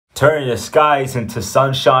turning the skies into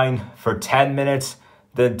sunshine for 10 minutes,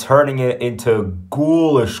 then turning it into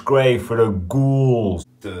ghoulish gray for the ghouls.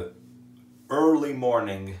 The early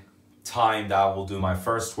morning time that I will do my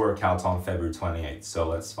first workout on February 28th. So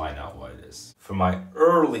let's find out what it is. For my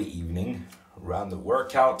early evening round of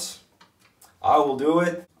workout, I will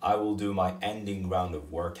do my ending round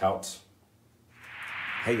of workout.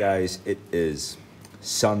 Hey guys, it is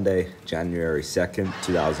Sunday, January 2nd,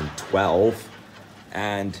 2012,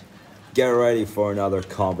 and get ready for another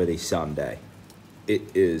comedy Sunday. It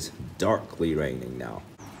is darkly raining now.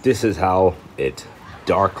 This is how it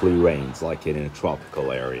darkly rains, like in a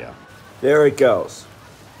tropical area. There it goes.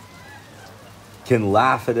 Can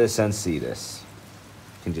laugh at this and see this.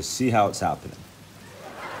 Can just see how it's happening.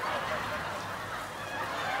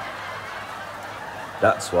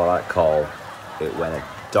 That's what I call it when it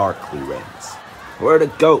darkly rains. Where are the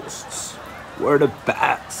ghosts? Where are the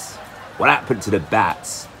bats? What happened to the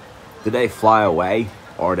bats? Did they fly away?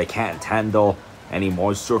 Or they can't handle any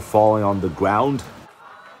moisture falling on the ground?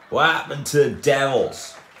 What happened to the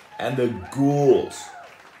devils and the ghouls?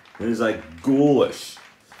 It was like ghoulish.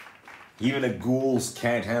 Even the ghouls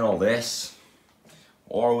can't handle this.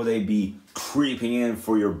 Or will they be creeping in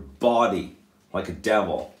for your body like a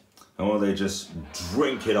devil? And will they just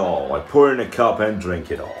drink it all? Like pour it in a cup and drink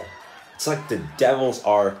it all. It's like the devils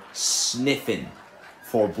are sniffing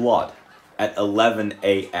for blood at 11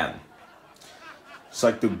 a.m. It's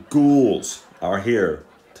like the ghouls are here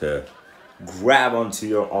to grab onto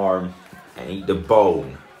your arm and eat the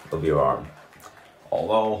bone of your arm.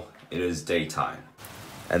 Although it is daytime.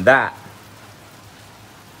 And that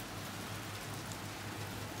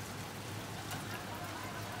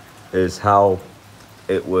is how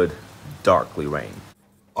it would darkly rain.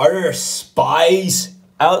 Are there spies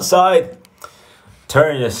outside?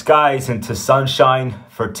 Turning the skies into sunshine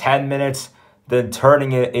for 10 minutes, then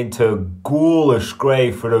turning it into ghoulish gray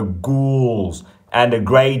for the ghouls and the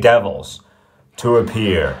gray devils to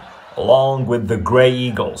appear, along with the gray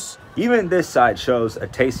eagles. Even this side shows a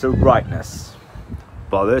taste of brightness,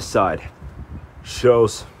 while this side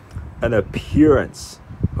shows an appearance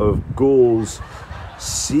of ghouls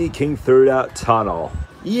seeking through that tunnel.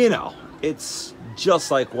 You know, it's just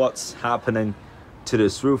like what's happening to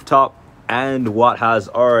this rooftop and what has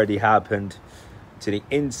already happened to the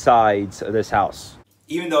insides of this house.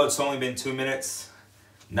 Even though it's only been 2 minutes,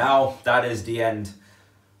 now that is the end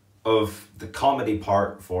of the comedy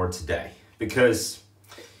part for today. Because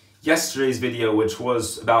yesterday's video, which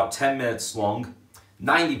was about 10 minutes long,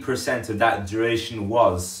 90% of that duration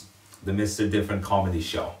was the Mr. Different comedy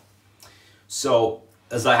show. So,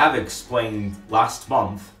 as I have explained last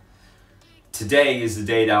month, today is the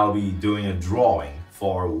day that I'll be doing a drawing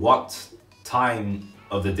for what time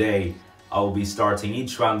of the day I will be starting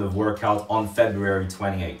each round of workout on February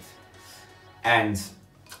 28th. And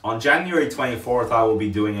on January 24th, I will be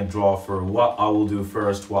doing a draw for what I will do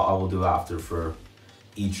first, what I will do after for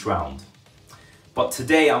each round. But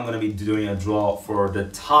today I'm going to be doing a draw for the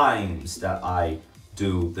times that I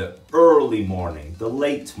do the early morning, the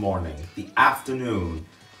late morning, the afternoon,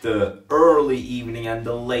 the early evening and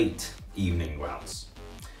the late evening rounds.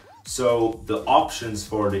 So the options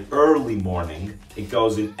for the early morning, it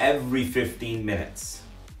goes in every 15 minutes,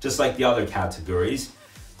 just like the other categories.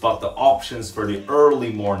 But the options for the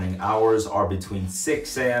early morning hours are between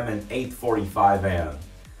 6 a.m. and 8:45 a.m.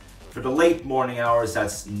 For the late morning hours,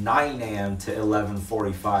 that's 9 a.m. to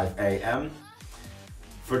 11:45 a.m.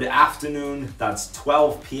 For the afternoon, that's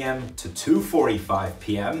 12 p.m. to 2:45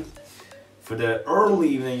 p.m. For the early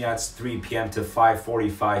evening, that's 3 p.m. to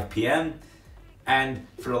 5:45 p.m. And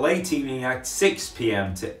for the late evening, that's 6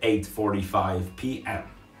 p.m. to 8:45 p.m.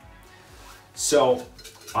 So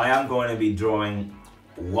I am going to be drawing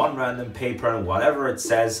one random paper, and whatever it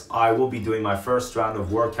says, I will be doing my first round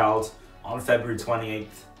of workout on February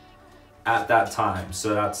 28th at that time.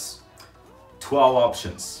 So that's 12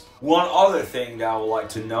 options. One other thing that I would like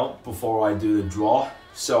to note before I do the draw.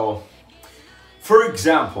 So, for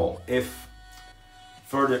example, if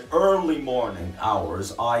for the early morning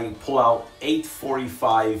hours, I pull out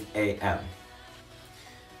 8:45 a.m.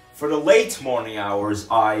 For the late morning hours,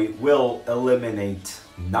 I will eliminate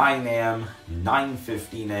 9 a.m.,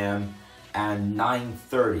 9:15 a.m., and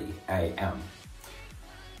 9:30 a.m.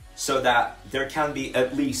 so that there can be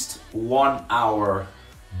at least 1 hour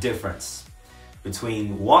difference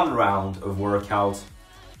between one round of workout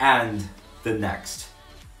and the next.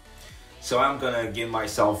 So I'm gonna give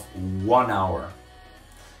myself 1 hour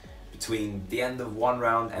between the end of one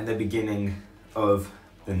round and the beginning of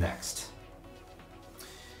the next.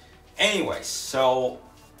 Anyways, so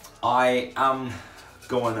I am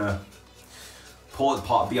going to toilet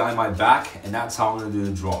pot behind my back, and that's how I'm gonna do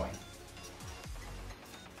the drawing.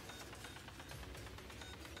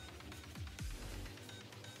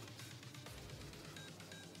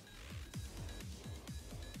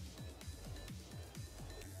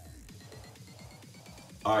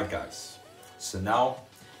 Alright guys, so now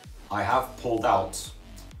I have pulled out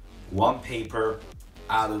one paper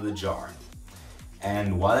out of the jar,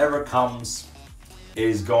 and whatever comes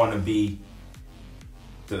is going to be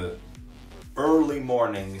the early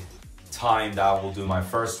morning time that I will do my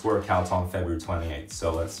first workout on February 28th.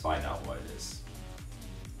 So let's find out what it is.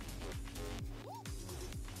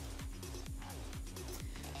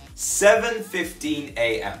 "7:15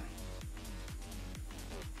 a.m.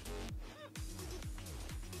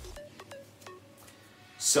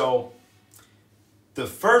 So the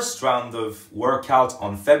first round of workout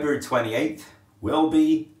on February 28th will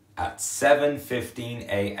be at 7:15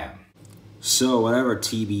 a.m. So whatever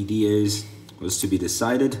TBD is was to be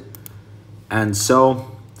decided. And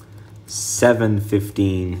so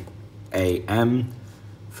 7:15 a.m.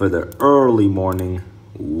 for the early morning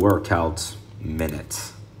workout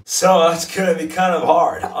minute. So that's gonna be kind of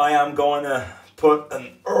hard. I am going to put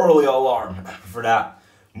an early alarm for that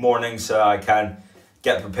morning so I can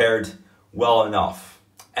get prepared well enough.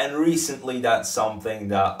 And recently that's something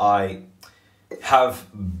that I have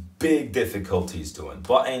big difficulties doing.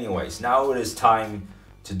 But anyways, now it is time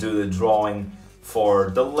to do the drawing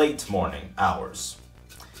for the late morning hours.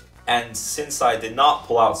 And since I did not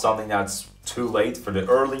pull out something that's too late for the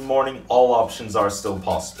early morning, all options are still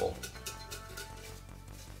possible.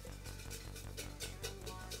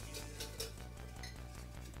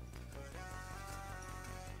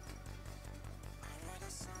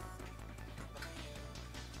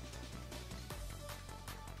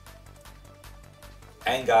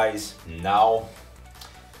 And guys, now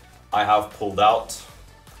I have pulled out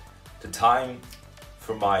the time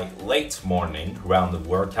for my late morning round of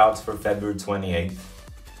workouts for February 28th,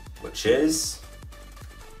 which is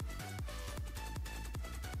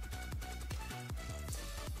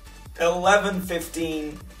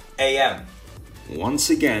 11:15 a.m. Once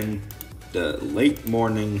again, the late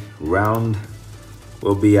morning round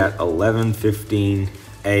will be at 11:15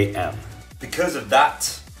 a.m. Because of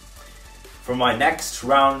that, for my next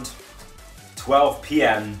round, 12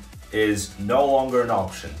 p.m. is no longer an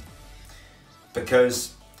option,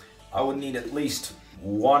 because I would need at least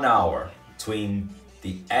 1 hour between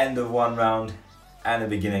the end of one round and the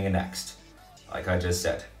beginning of next, like I just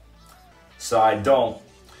said. So I don't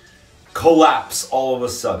collapse all of a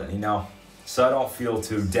sudden, you know, so I don't feel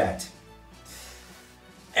too dead.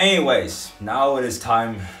 Anyways, now it is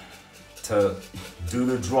time to do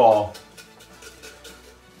the draw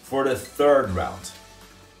for the third round,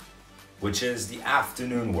 which is the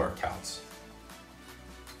afternoon workouts.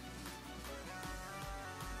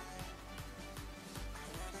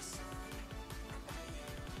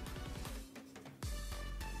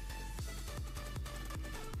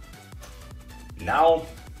 Now,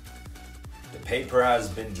 the paper has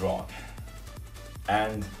been drawn,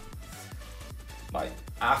 and my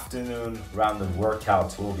afternoon round of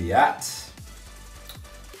workouts will be at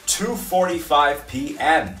 2:45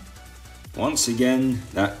 p.m. Once again,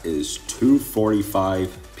 that is 2:45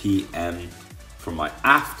 p.m. for my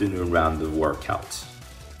afternoon round of workouts.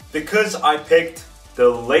 Because I picked the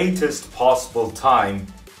latest possible time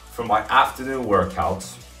for my afternoon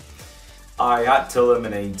workouts, I had to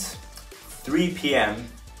eliminate 3 p.m.,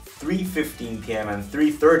 3:15 p.m. and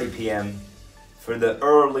 3:30 p.m. for the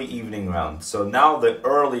early evening round. So now the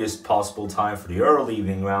earliest possible time for the early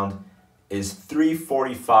evening round is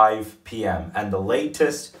 3:45 p.m. and the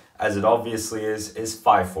latest, as it obviously is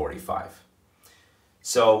 5:45.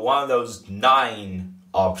 So one of those 9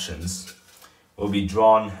 options will be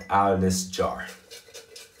drawn out of this jar.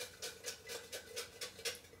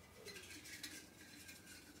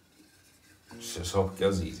 Just hope it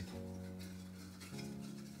goes easy.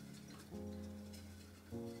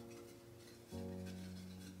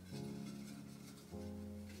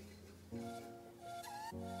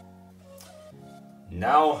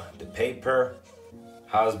 Now the paper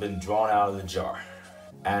has been drawn out of the jar,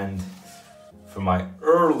 and for my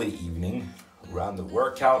early evening round of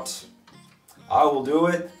workout, I will do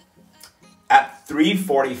it at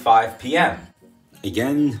 3:45 p.m.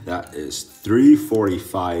 Again, that is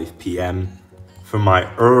 3:45 p.m. for my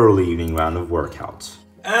early evening round of workouts.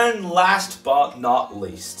 And last but not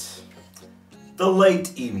least, the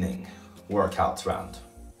late evening workouts round.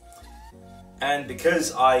 And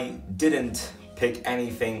because I didn't pick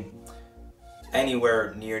anything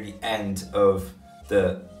anywhere near the end of the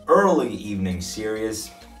early evening series,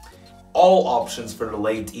 all options for the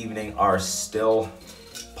late evening are still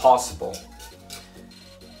possible.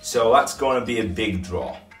 So that's going to be a big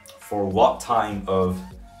draw for what time of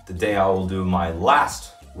the day I will do my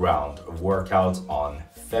last round of workouts on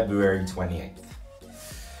February 28th.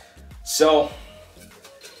 So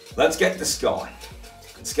let's get this going.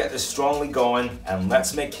 Let's get this strongly going and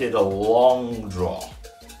let's make it a long draw.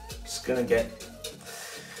 It's gonna get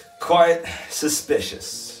quite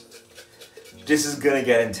suspicious. This is gonna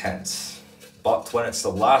get intense. But when it's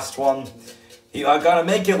the last one, I gotta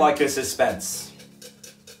make it like a suspense.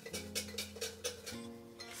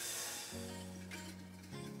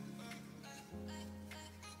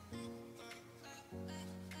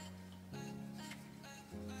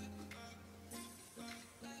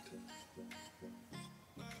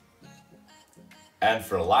 And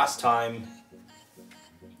for the last time,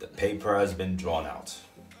 the paper has been drawn out.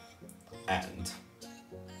 And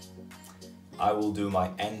I will do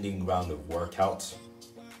my ending round of workouts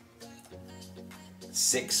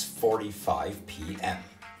 6:45 p.m.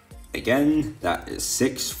 Again, that is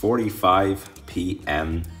 6:45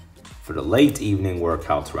 p.m. for the late evening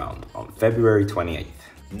workout round on February 28th.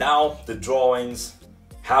 Now the drawings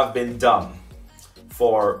have been done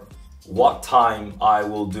for what time I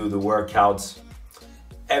will do the workouts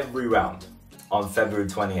every round on February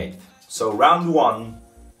 28th. So round 1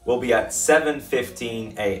 will be at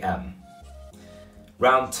 7:15 a.m.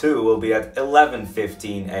 Round 2 will be at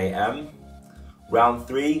 11:15 a.m. Round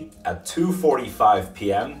 3 at 2:45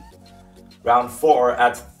 p.m. Round 4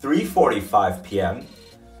 at 3:45 p.m.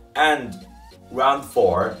 and round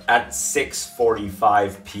 4 at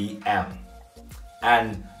 6:45 p.m.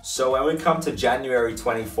 And so when we come to January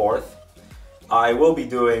 24th, I will be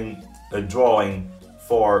doing a drawing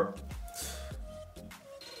for,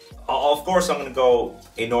 of course I'm going to go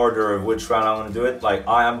in order of which round I'm going to do it. Like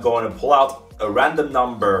I am going to pull out a random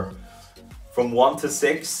number from 1 to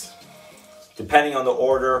 6, depending on the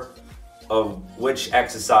order of which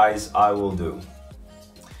exercise I will do.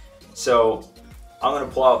 So I'm going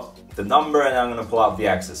to pull out the number and I'm going to pull out the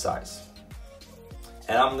exercise.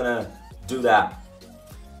 And I'm going to do that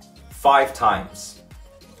 5 times.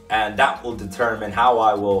 And that will determine how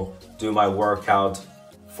I will do my workout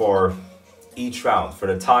for each round, for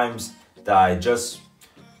the times that I just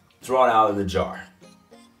drawn out of the jar.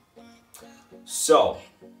 So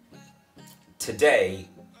today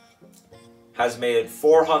has made it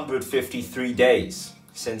 453 days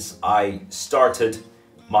since I started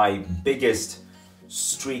my biggest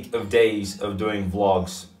streak of days of doing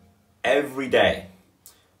vlogs every day.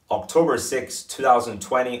 October 6,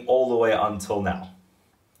 2020, all the way until now.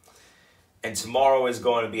 And tomorrow is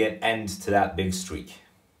going to be an end to that big streak.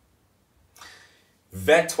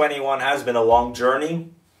 Vet 21 has been a long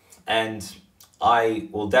journey, and I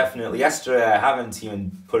will definitely, yesterday I haven't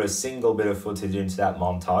even put a single bit of footage into that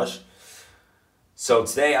montage. So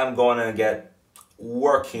today I'm going to get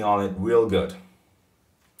working on it real good.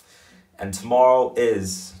 And tomorrow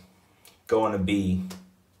is going to be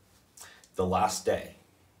the last day.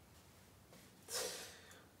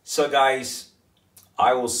 So guys,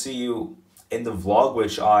 I will see you in the vlog,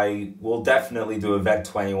 which I will definitely do a Vet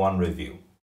 21 review.